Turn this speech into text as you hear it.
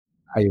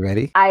Are you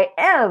ready? I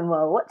am.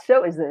 What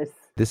show is this?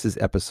 This is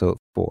episode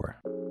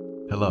 4.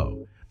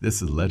 Hello,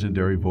 this is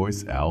legendary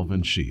voice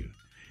Alvin Shea.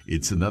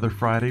 It's another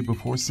Friday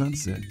before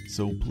sunset,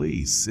 so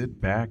please sit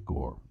back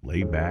or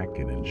lay back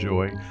and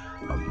enjoy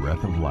a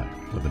breath of life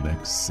for the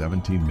next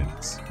 17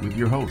 minutes with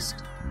your host,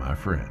 my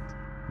friend,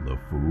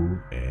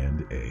 LaFool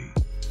and A.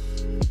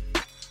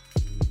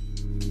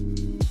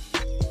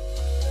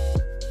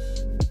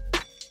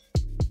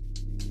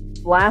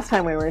 Last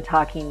time we were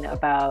talking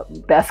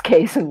about best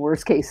case and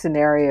worst case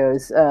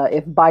scenarios.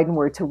 If Biden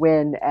were to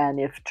win and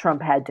if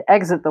Trump had to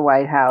exit the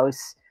White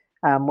House,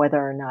 whether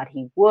or not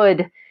he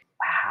would,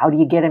 how do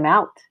you get him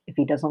out if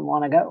he doesn't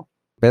want to go?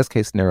 Best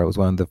case scenario is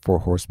one of the 4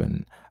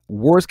 horsemen.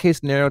 Worst case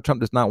scenario, Trump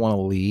does not want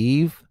to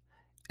leave,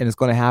 and it's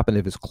going to happen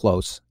if it's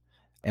close,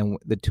 and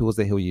the tools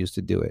that he'll use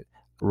to do it.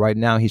 Right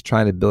now, he's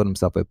trying to build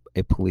himself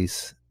a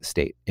police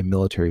state, a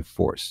military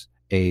force,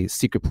 a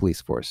secret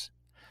police force.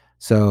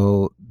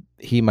 So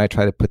he might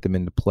try to put them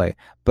into play.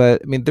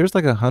 But, I mean, there's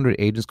like 100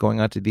 agents going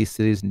out to these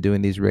cities and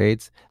doing these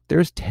raids.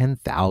 There's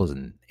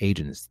 10,000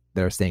 agents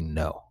that are saying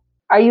no.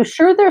 Are you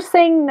sure they're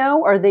saying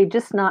no, or are they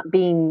just not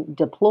being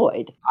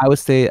deployed? I would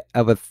say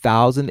of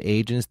 1,000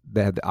 agents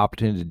that have the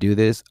opportunity to do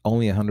this,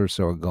 only 100 or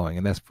so are going,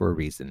 and that's for a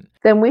reason.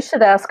 Then we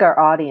should ask our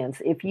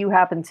audience, if you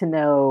happen to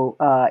know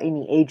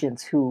any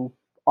agents who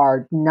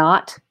are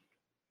not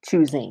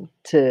choosing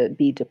to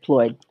be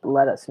deployed,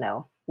 let us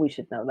know. We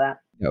should know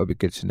that. That would be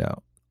good to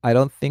know. I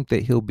don't think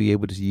that he'll be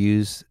able to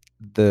use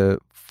the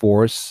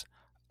force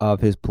of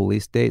his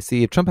police state.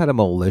 See, if Trump had a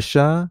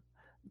militia,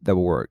 that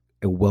would work.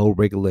 A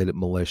well-regulated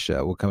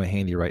militia will come in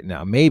handy right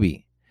now.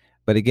 Maybe.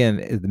 But again,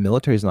 the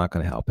military is not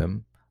going to help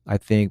him. I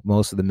think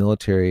most of the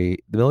military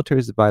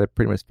is divided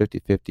pretty much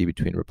 50-50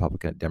 between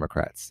Republican and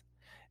Democrats.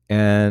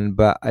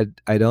 But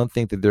I don't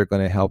think that they're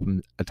going to help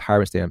him a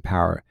tyrant stay in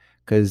power,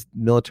 because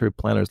military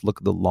planners look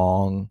at the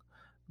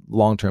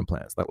long-term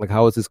plans. Like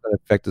how is this going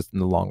to affect us in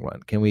the long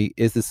run?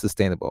 Is this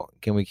sustainable?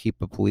 Can we keep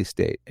a police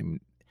state?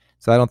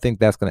 So I don't think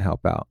that's going to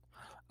help out.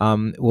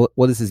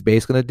 What is his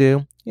base going to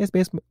do? His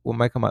base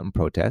might come out and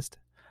protest.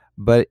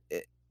 But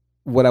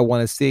what I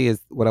want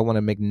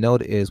to make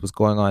note is what's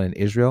going on in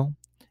Israel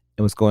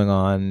and what's going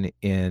on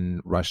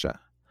in Russia.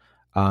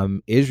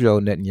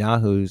 Israel,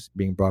 Netanyahu's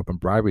being brought up on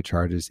bribery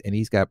charges, and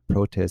he's got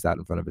protests out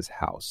in front of his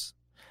house.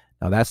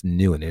 Now that's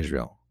new in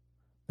Israel.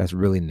 That's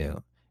really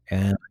new.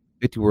 And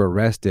 50 were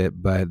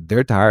arrested, but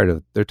they're tired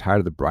of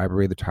the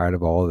bribery. They're tired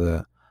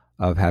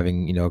of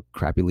having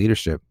crappy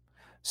leadership.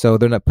 So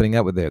they're not putting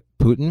up with it.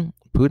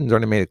 Putin's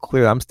already made it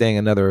clear, I'm staying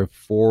another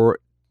 4,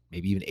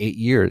 maybe even 8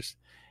 years.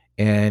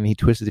 And he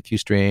twisted a few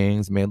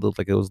strings, made it look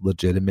like it was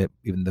legitimate,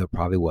 even though it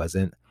probably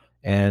wasn't.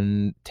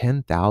 And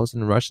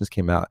 10,000 Russians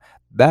came out.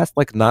 That's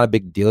like not a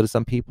big deal to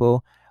some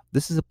people.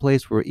 This is a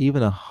place where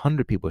even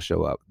 100 people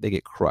show up, they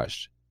get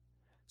crushed.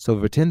 So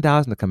for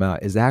 10,000 to come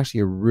out is actually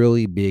a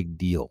really big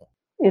deal.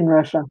 In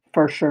Russia,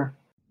 for sure.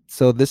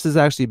 So this is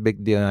actually a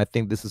big deal, and I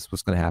think this is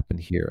what's going to happen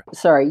here.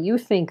 Sorry, you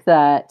think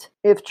that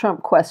if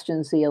Trump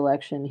questions the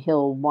election,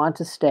 he'll want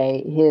to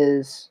stay.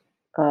 His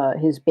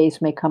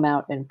base may come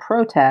out and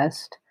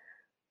protest,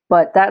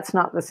 but that's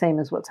not the same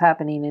as what's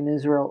happening in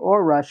Israel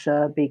or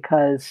Russia,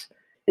 because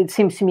it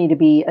seems to me to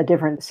be a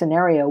different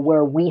scenario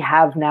where we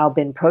have now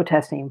been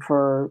protesting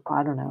for,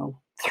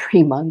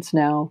 3 months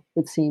now,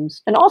 it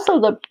seems. And also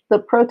the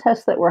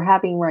protests that we're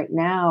having right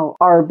now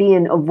are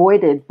being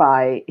avoided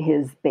by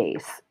his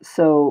base.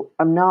 So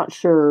I'm not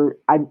sure,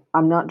 I'm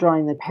not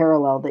drawing the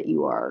parallel that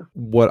you are.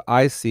 What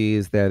I see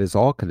is that it's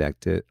all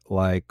connected.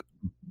 Like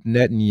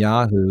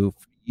Netanyahu,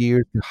 for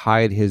years to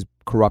hide his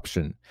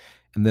corruption.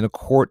 And then a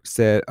court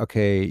said,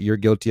 okay, you're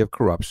guilty of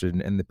corruption.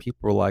 And the people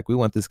were like, we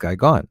want this guy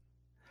gone.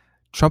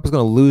 Trump is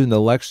going to lose an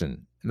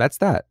election. And that's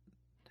that.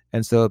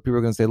 And so people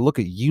are going to say, look,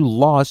 you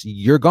lost,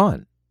 you're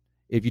gone.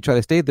 If you try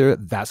to stay there,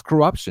 that's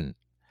corruption.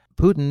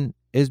 Putin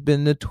has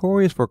been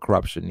notorious for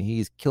corruption.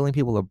 He's killing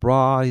people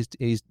abroad.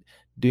 He's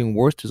doing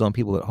worse to his own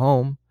people at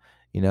home.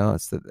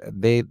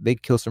 They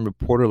kill some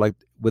reporter like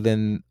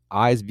within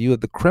eyes view of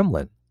the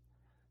Kremlin.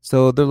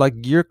 So they're like,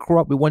 you're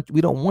corrupt.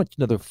 We don't want you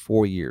another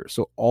 4 years.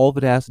 So all of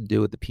it has to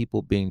do with the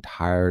people being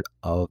tired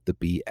of the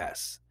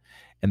BS.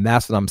 And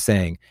that's what I'm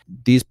saying.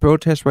 These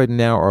protests right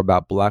now are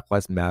about Black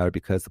Lives Matter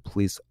because the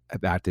police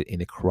have acted in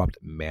a corrupt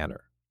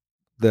manner.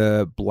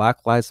 The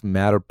Black Lives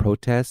Matter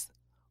protests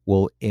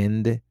will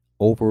end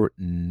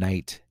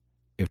overnight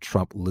if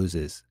Trump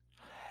loses.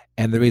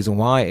 And the reason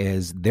why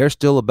is they're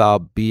still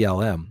about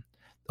BLM.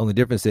 The only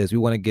difference is we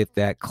want to get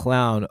that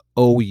clown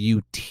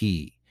OUT,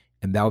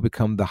 and that will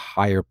become the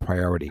higher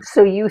priority.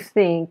 So you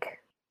think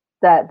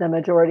that the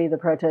majority of the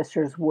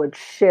protesters would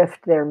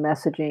shift their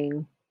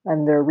messaging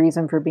and their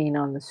reason for being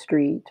on the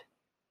street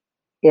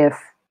if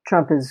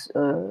Trump is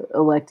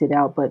elected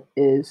out, but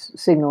is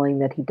signaling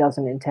that he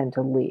doesn't intend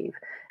to leave?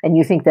 And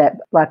you think that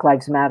Black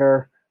Lives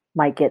Matter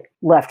might get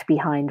left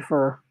behind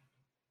for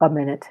a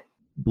minute?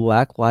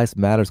 Black Lives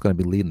Matter is going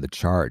to be leading the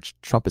charge.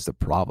 Trump is the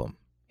problem.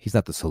 He's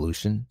not the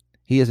solution.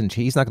 He's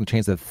not going to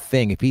change the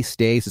thing. If he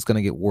stays, it's going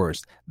to get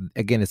worse.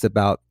 Again, it's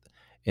about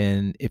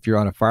And if you're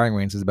on a firing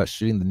range, it's about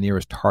shooting the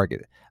nearest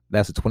target.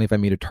 That's a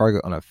 25-meter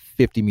target on a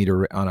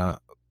 50-meter on a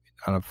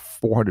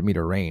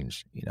 400-meter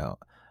range.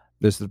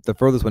 There's the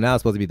furthest one now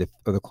is supposed to be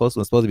the closest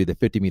one is supposed to be the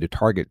 50-meter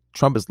target.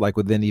 Trump is like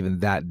within even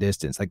that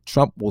distance. Like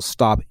Trump will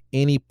stop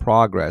any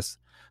progress.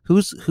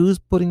 Who's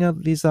putting up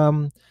these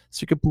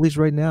secret police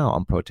right now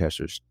on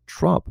protesters?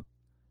 Trump.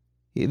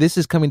 This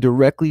is coming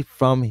directly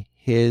from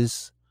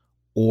his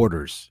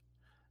orders.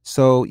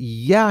 So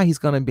yeah, he's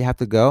going to have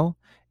to go,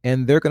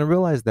 and they're going to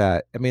realize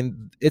that. I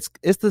mean, it's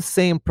the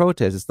same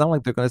protest. It's not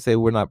like they're going to say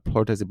we're not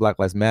protesting Black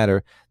Lives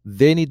Matter.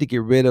 They need to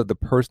get rid of the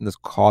person that's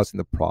causing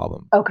the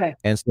problem. Okay.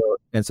 And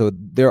so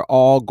they're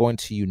all going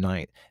to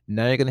unite.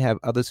 Now you're going to have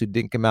others who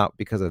didn't come out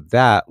because of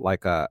that,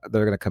 like they're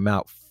going to come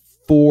out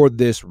for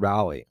this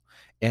rally.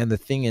 And the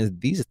thing is,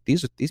 these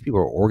people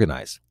are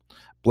organized.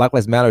 Black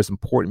Lives Matter is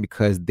important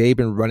because they've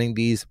been running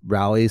these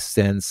rallies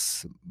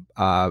since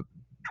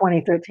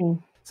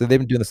 2013. So they've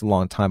been doing this a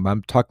long time. But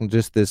I'm talking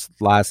just this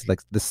last,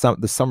 like the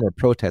summer of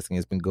protesting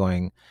has been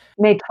going.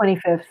 May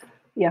 25th.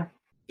 Yeah.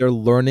 They're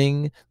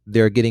learning.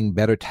 They're getting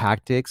better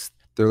tactics.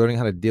 They're learning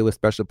how to deal with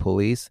special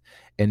police.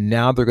 And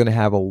now they're going to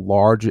have a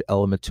larger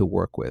element to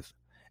work with.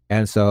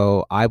 And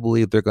so I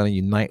believe they're going to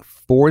unite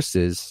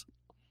forces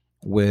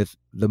with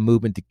the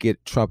movement to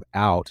get Trump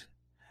out.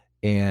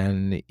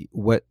 And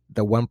what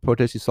the one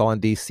protest you saw in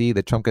D.C.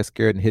 that Trump got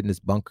scared and hid in his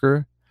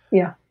bunker.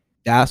 Yeah.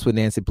 That's what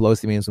Nancy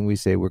Pelosi means when we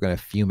say we're going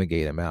to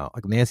fumigate him out.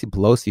 Like Nancy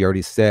Pelosi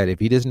already said, if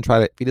he doesn't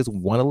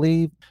want to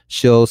leave,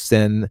 she'll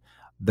send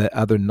the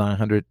other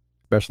 900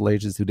 special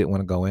agents who didn't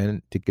want to go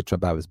in to get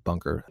Trump out of his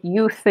bunker.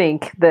 You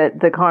think that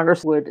the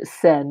Congress would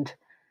send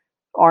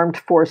armed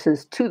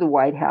forces to the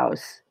White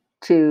House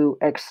to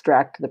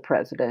extract the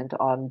president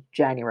on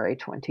January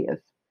 20th?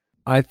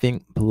 I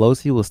think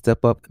Pelosi will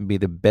step up and be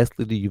the best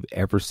leader you've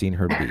ever seen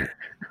her be.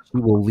 She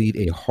will lead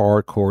a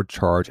hardcore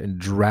charge and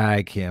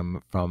drag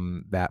him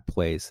from that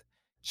place.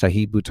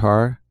 Shahid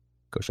Buttar,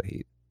 go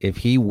Shahid. If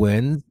he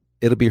wins,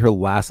 it'll be her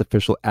last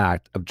official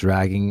act of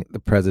dragging the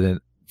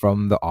president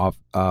from the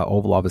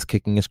Oval Office,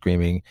 kicking and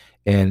screaming.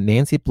 And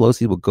Nancy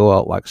Pelosi will go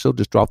out like, she'll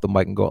just drop the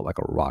mic and go out like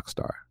a rock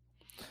star.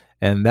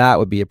 And that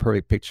would be a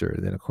perfect picture.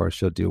 Then, of course,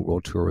 she'll do a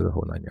world tour with the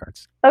whole 9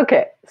 yards.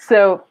 Okay,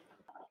 so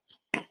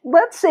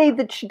let's say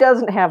that she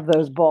doesn't have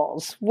those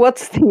balls. Come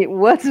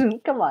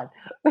on.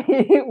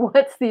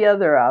 What's the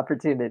other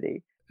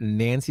opportunity?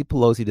 Nancy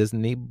Pelosi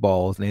doesn't need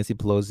balls. Nancy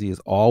Pelosi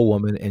is all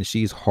woman and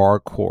she's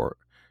hardcore.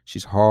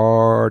 She's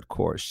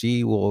hardcore.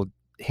 She will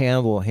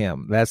handle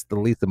him. That's the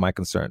least of my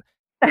concern.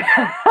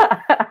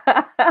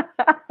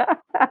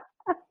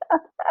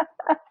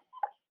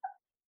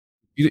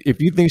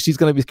 If you think she's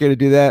going to be scared to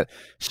do that,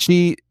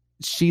 she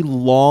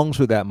longs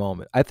for that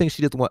moment. I think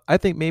she doesn't want. I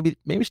think maybe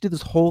she did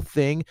this whole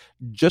thing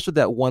just for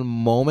that one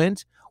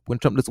moment when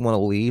Trump doesn't want to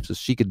leave, so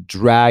she could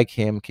drag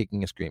him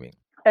kicking and screaming.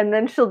 And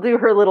then she'll do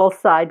her little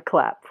side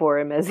clap for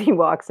him as he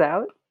walks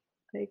out.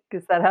 Like,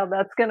 is that how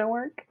that's going to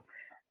work?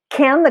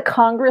 Can the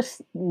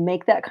Congress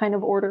make that kind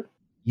of order?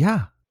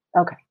 Yeah.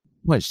 Okay.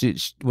 When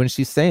she's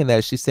saying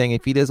that, she's saying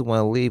if he doesn't want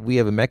to leave, we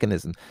have a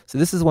mechanism. So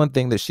this is one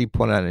thing that she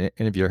pointed out in an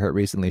interview I heard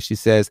recently. She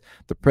says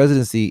the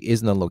presidency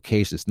isn't a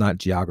location; it's not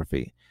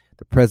geography.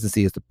 The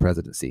presidency is the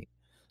presidency.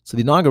 So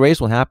the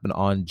inauguration will happen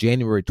on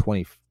January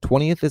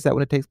 20th. Is that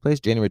when it takes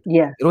place? January.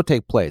 Yeah. It'll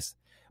take place.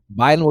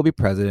 Biden will be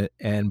president,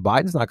 and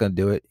Biden's not going to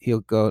do it. He'll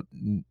go,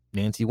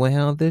 Nancy, you want to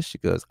handle this? She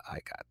goes, I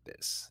got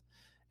this,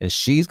 and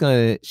she's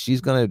gonna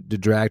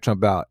drag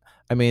Trump out.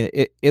 I mean,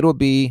 it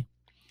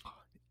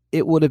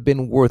would have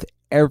been worth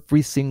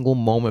every single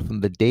moment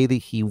from the day that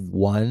he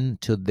won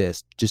to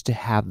this, just to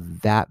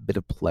have that bit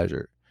of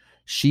pleasure.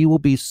 She will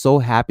be so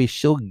happy.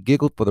 She'll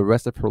giggle for the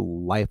rest of her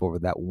life over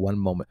that one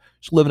moment.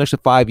 She'll live an extra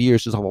 5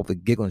 years just off of the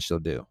giggling she'll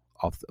do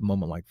off a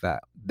moment like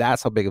that.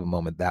 That's how big of a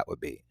moment that would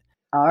be.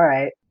 All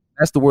right.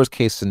 That's the worst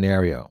case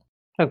scenario.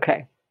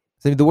 Okay.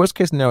 So the worst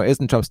case scenario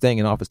isn't Trump staying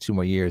in office 2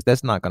 more years.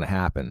 That's not going to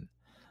happen.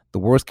 The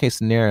worst case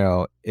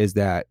scenario is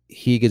that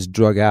he gets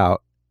drug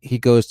out, he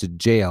goes to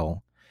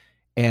jail,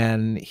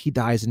 and he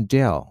dies in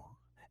jail.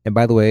 And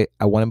by the way,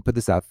 I want to put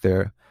this out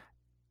there.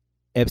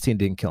 Epstein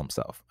didn't kill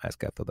himself. I just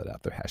got to throw that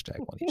out there.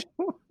 #1each.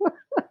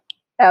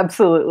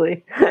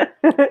 Absolutely.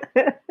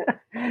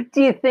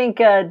 Do you think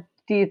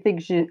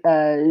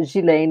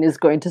Ghislaine is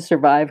going to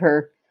survive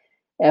her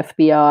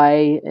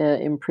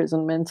FBI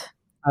imprisonment?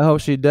 I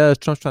hope she does.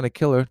 Trump's trying to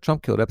kill her.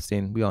 Trump killed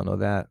Epstein. We all know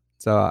that.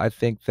 So I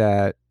think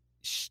that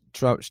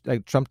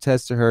Trump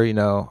says to her,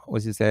 what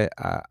does he say?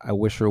 I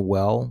wish her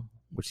well,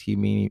 which he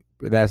mean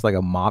that's like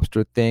a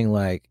mobster thing.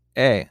 Like,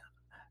 hey,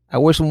 I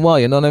wish him well.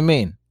 You know what I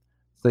mean?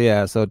 So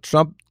yeah, so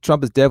Trump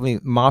is definitely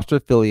mobster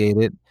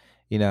affiliated,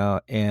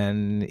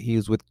 and he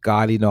was with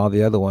Gotti and all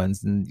the other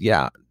ones. And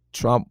yeah,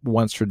 Trump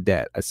wants her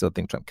dead. I still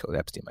think Trump killed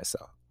Epstein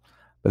myself.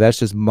 But that's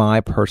just my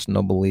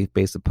personal belief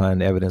based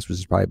upon evidence which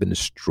has probably been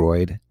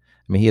destroyed.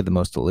 I mean, he had the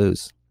most to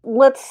lose.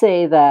 Let's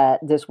say that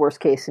this worst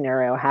case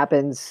scenario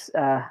happens.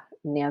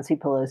 Nancy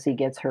Pelosi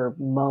gets her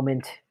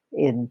moment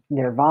in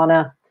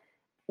Nirvana.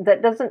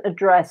 that doesn't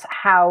address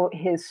how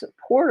his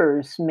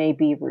supporters may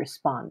be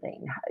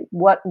responding.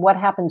 What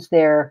happens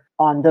there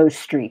on those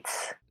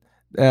streets?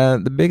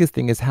 The biggest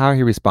thing is how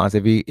he responds.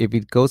 If he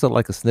goes out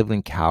like a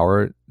sniveling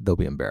coward, they'll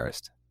be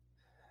embarrassed.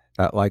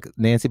 Like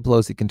Nancy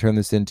Pelosi can turn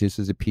this into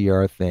a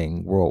PR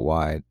thing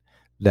worldwide.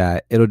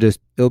 That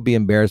it'll be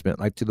embarrassment,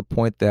 like to the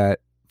point that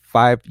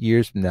 5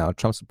 years from now,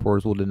 Trump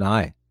supporters will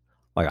deny.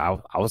 Like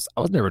I was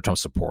never a Trump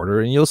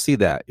supporter, and you'll see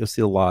that. You'll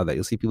see a lot of that.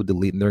 You'll see people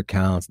deleting their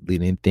accounts,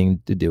 deleting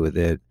anything to do with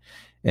it,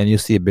 and you'll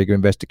see a bigger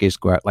investigation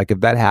go out. Like if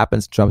that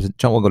happens, Trump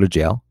will go to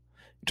jail.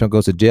 If Trump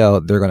goes to jail,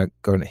 they're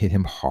gonna hit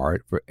him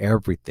hard for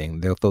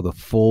everything. They'll throw the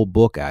full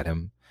book at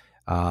him,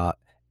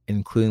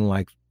 including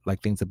like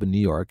things up in New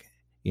York.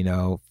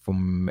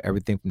 From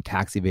everything from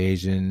tax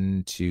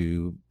evasion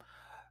to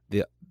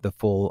the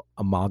full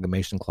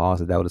amalgamation clause.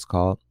 Is that what it's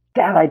called?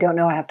 Dad, I don't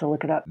know. I have to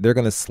look it up. They're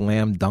gonna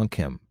slam dunk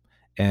him.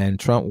 And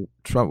Trump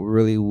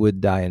really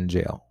would die in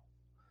jail.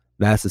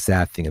 That's the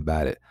sad thing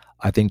about it.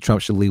 I think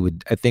Trump should leave.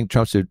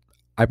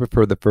 I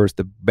prefer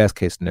the best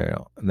case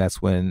scenario. And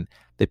that's when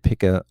they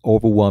pick an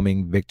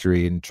overwhelming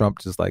victory and Trump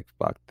just like,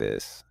 fuck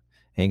this.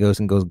 And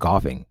he goes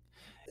golfing.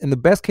 In the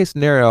best case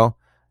scenario,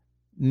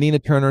 Nina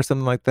Turner or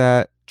something like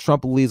that,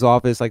 Trump leaves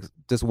office, like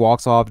just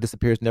walks off,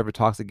 disappears, never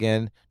talks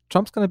again.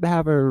 Trump's going to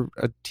have a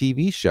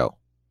TV show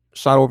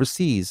shot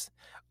overseas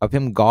of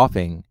him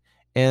golfing.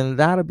 And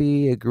that'll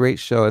be a great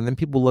show. And then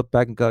people look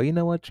back and go, you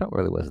know what? Trump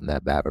really wasn't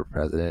that bad of a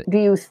president. Do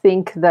you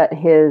think that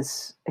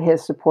his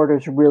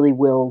supporters really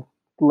will,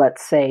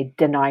 let's say,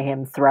 deny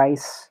him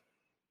thrice?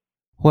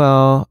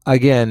 Well,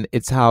 again,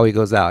 it's how he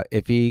goes out.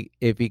 If he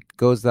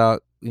goes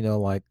out,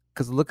 like,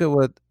 because look at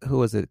who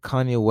was it?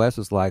 Kanye West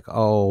was like,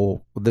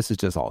 oh, well, this is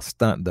just all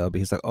stunt though. But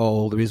he's like,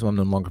 oh, the reason why I'm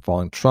no longer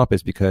following Trump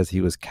is because he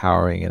was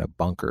cowering in a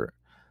bunker.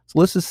 So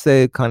let's just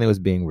say Kanye was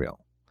being real.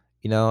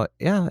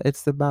 Yeah,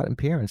 it's about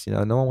appearance. No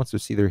one wants to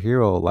see their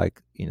hero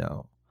like,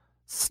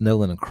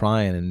 sniveling and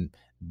crying and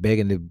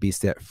begging to be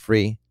set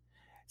free.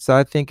 So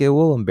I think it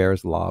will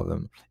embarrass a lot of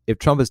them. If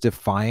Trump is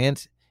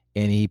defiant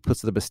and he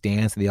puts up a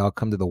stance and they all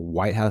come to the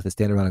White House to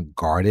stand around and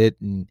guard it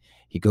and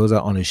he goes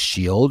out on his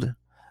shield,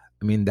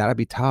 I mean, that'd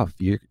be tough.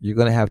 You're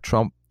going to have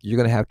Trump. You're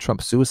going to have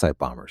Trump suicide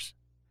bombers.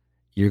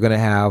 You're going to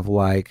have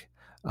like,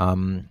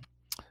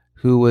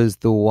 who was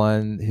the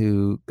one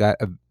who got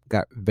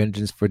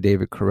vengeance for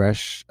David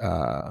Koresh?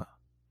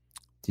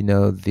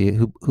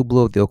 Who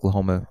blew up the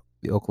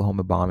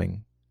Oklahoma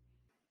bombing?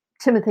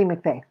 Timothy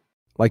McVeigh.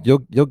 Like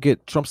you'll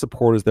get Trump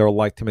supporters that are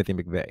like Timothy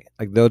McVeigh.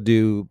 Like they'll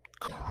do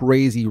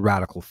crazy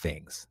radical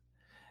things,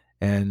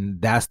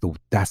 and that's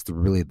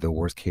really the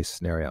worst case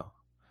scenario.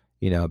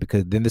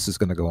 Because then this is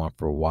going to go on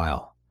for a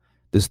while.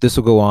 This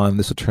will go on.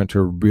 This will turn to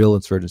a real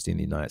insurgency in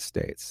the United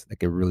States,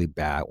 like a really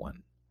bad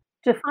one.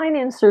 Define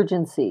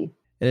insurgency.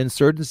 An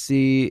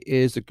insurgency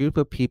is a group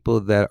of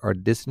people that are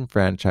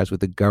disenfranchised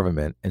with the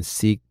government and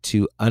seek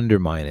to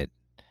undermine it,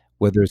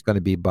 whether it's going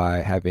to be by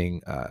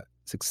having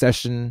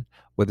succession,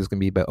 whether it's going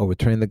to be by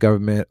overturning the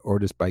government, or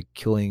just by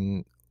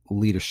killing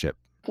leadership.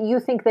 Do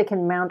you think they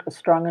can mount a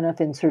strong enough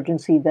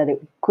insurgency that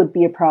it could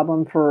be a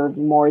problem for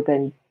more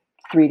than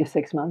 3 to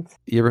 6 months?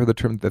 You ever heard the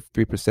term the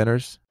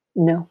 3%ers?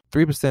 No.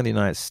 3% of the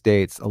United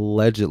States,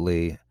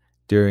 allegedly,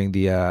 during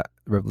the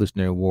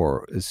Revolutionary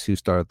War, is who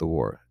started the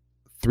war.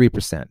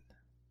 3%.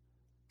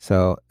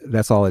 So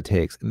that's all it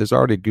takes. And there's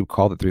already a group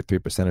called the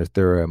 3%ers.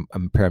 They're a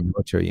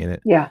paramilitary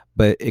unit. Yeah.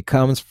 But it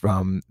comes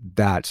from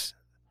that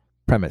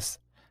premise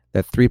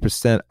that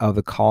 3% of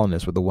the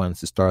colonists were the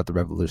ones who started the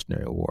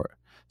Revolutionary War.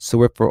 So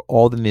we're for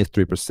all the needs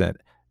 3%.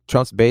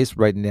 Trump's base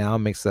right now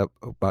makes up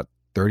about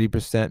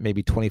 30%,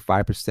 maybe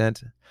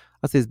 25%.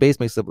 I'd say his base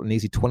makes up an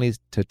easy 20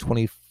 to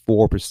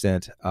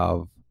 24%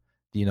 of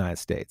the United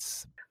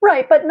States.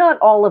 Right, but not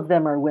all of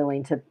them are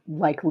willing to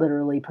like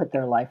literally put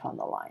their life on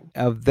the line.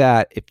 Of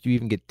that, if you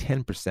even get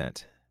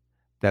 10%,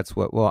 that's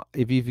what. Well,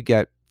 if you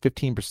get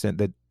 15%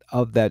 that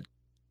of that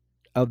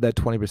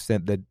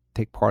 20% that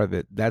take part of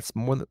it, that's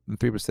more than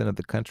 3% of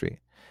the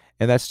country,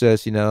 and that's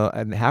just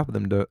and half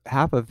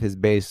of his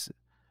base.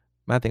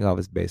 I think all of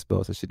his base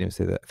votes. I shouldn't even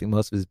say that. I think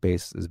most of his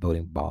base is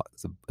voting block,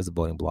 is a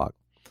voting block.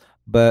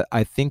 But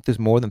I think there's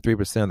more than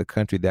 3% of the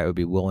country that would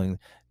be willing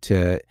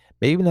to,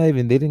 maybe not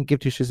even, they didn't give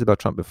two shits about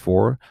Trump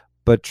before,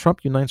 but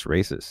Trump unites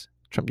races.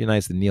 Trump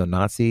unites the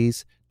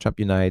neo-Nazis. Trump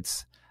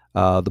unites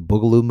the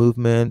Boogaloo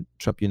movement.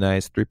 Trump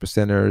unites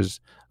 3%ers,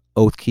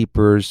 Oath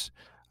Keepers,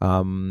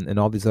 and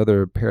all these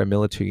other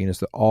paramilitary units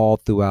that all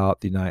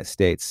throughout the United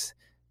States.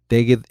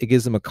 It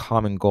gives them a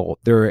common goal.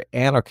 They're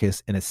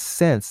anarchists in a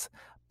sense,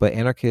 but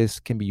anarchists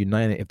can be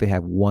united if they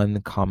have one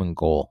common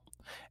goal.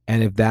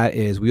 And if that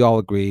is, we all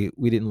agree,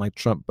 we didn't like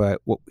Trump,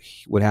 but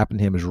what happened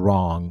to him is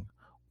wrong.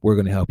 We're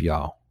going to help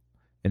y'all.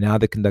 And now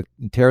they're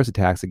conducting terrorist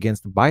attacks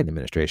against the Biden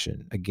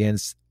administration,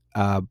 against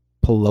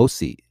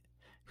Pelosi,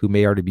 who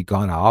may already be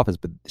gone out of office,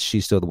 but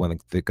she's still the one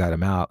that got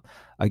him out,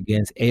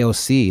 against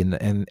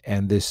AOC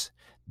and this,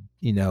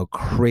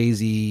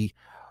 crazy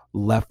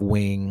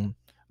left-wing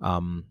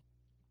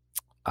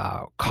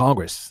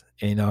Congress,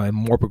 and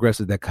more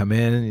progressives that come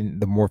in,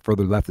 and the more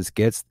further left this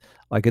gets,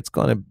 like it's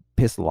going to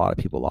pissed a lot of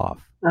people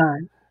off. All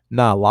right.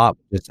 Not a lot,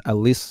 just at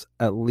least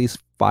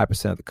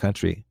 5% of the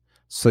country.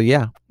 So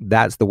yeah,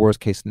 that's the worst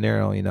case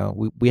scenario. You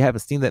know, we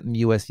haven't seen that in the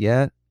U.S.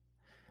 yet,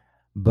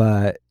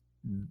 but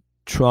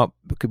Trump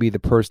could be the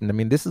person. I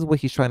mean, this is what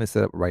he's trying to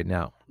set up right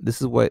now.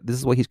 This is what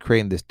he's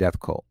creating, this death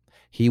cult.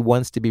 He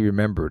wants to be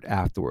remembered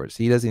afterwards.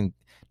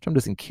 Trump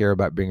doesn't care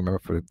about being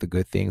remembered for the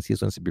good things. He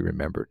just wants to be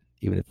remembered,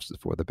 even if it's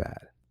for the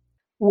bad.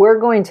 We're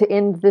going to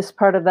end this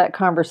part of that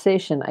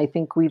conversation. I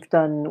think we've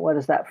done,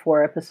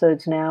 4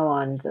 episodes now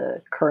on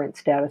the current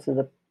status of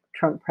the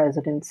Trump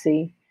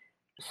presidency.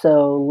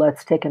 So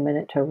let's take a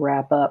minute to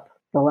wrap up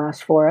the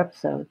last 4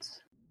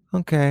 episodes.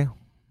 Okay.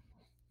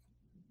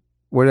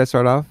 Where did I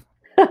start off?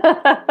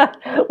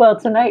 Well,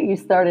 tonight you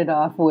started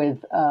off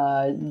with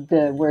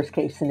the worst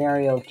case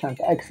scenario of Trump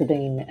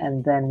exiting,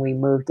 and then we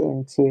moved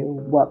into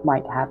what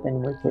might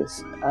happen with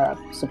his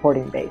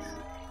supporting base.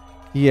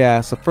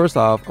 Yeah, so first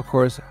off, of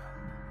course,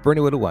 Bernie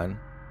would have won.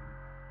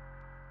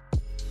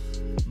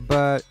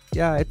 But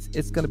yeah,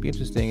 it's going to be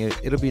interesting.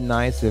 It'll be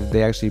nice if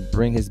they actually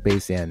bring his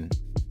base in,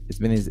 as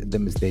many of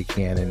them as they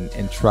can,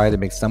 and try to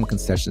make some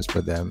concessions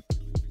for them.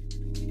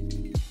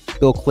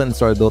 Bill Clinton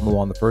started building the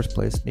wall in the first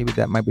place. Maybe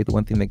that might be the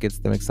one thing that gets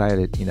them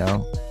excited, you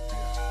know?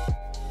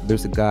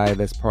 There's a guy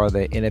that's part of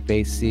the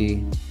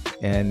NFAC,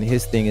 and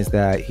his thing is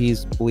that he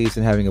believes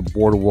in having a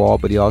border wall,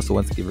 but he also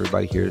wants to give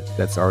everybody here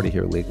that's already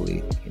here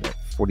legally,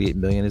 48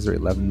 million, is there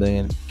 11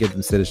 million, give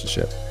them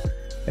citizenship.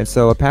 And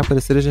so a path for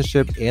the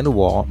citizenship and a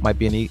wall might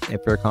be a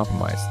fair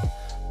compromise.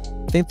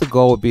 I think the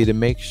goal would be to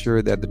make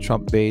sure that the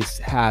Trump base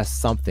has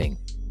something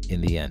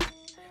in the end,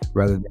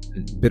 rather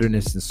than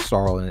bitterness and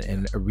sorrow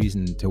and a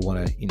reason to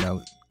want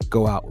to,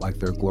 go out like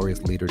their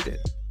glorious leader did.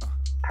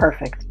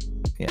 Perfect.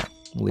 Yeah,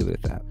 we'll leave it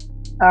at that.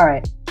 All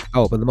right.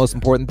 Oh, but the most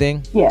important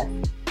thing? Yes.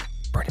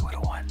 Bernie would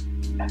have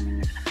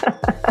won.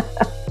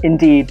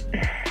 Indeed.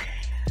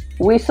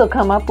 We shall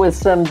come up with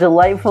some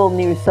delightful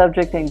new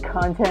subject and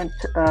content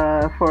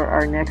for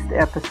our next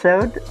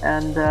episode,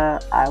 and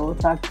I will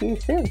talk to you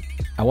soon.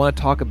 I want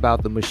to talk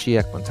about the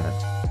Mashiach one time.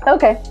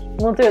 Okay,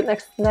 we'll do it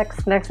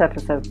next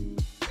episode.